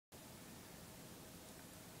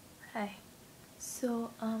Hi.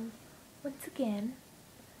 So, once again,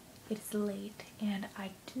 it's late and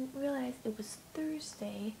I didn't realize it was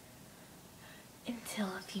Thursday until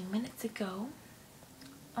a few minutes ago.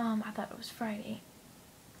 I thought it was Friday,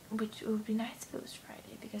 which it would be nice if it was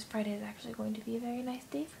Friday because Friday is actually going to be a very nice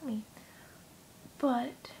day for me.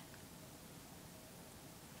 But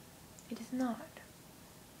it is not.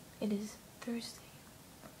 It is Thursday.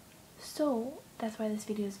 So, that's why this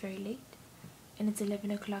video is very late. And it's 11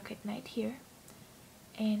 o'clock at night here.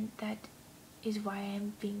 And that is why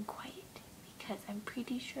I'm being quiet. Because I'm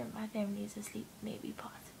pretty sure my family is asleep. Maybe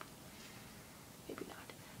possible. Maybe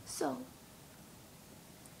not. So,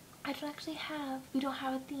 we don't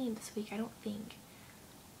have a theme this week, I don't think.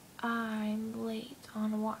 I'm late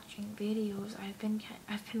on watching videos. I've been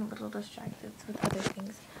a little distracted with other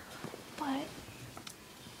things. But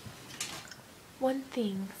one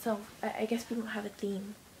thing, so I guess we don't have a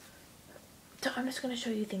theme. So I'm just going to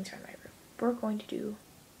show you things around my room. We're going to do,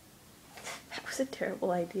 that was a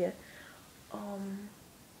terrible idea. I'm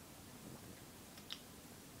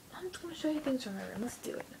just going to show you things around my room. Let's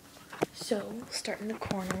do it. So, we'll start in the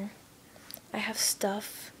corner. I have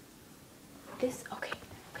stuff. Okay.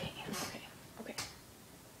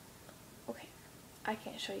 I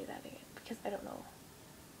can't show you that again because I don't know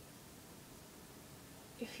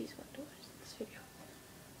if he's going to watch this video.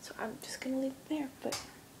 So I'm just going to leave it there, but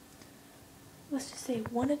let's just say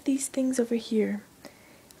one of these things over here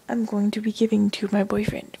I'm going to be giving to my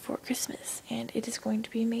boyfriend for Christmas, and it is going to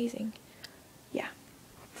be amazing. Yeah.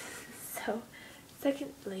 So,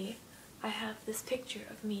 secondly, I have this picture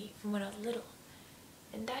of me from when I was little.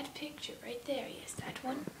 And that picture right there, yes, that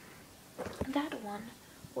one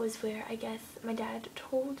was where I guess my dad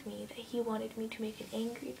told me that he wanted me to make an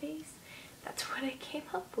angry face. That's what I came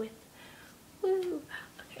up with. Woo!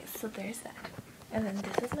 Okay, so there's that. And then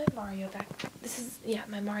this is my Mario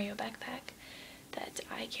backpack that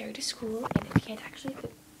I carry to school, and it can't actually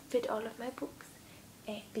fit all of my books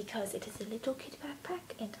because it is a little kid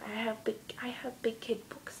backpack, and I have big kid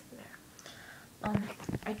books in there.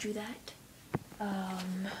 I drew that.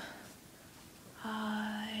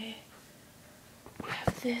 I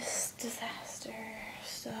have this disaster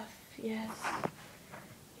stuff.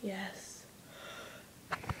 Yes.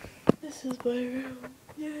 This is my room.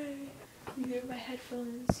 Yay. These are my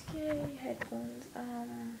headphones. Yay, headphones.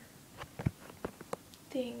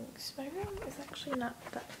 Things. My room is actually not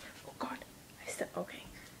that. Oh God. Okay.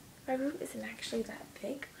 My room isn't actually that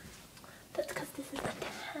big. That's because this is a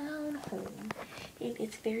town home.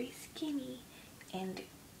 It's very skinny, and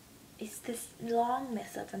it's this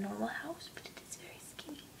longness of a normal house, but it is very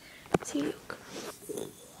skinny. See, look.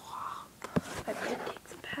 My bed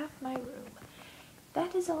takes up half my room.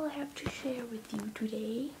 That is all I have to share with you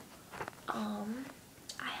today. I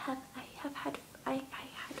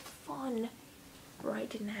had fun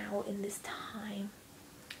right now in this time.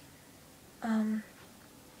 I'm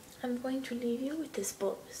going to leave you with this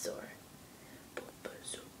Bulbasaur.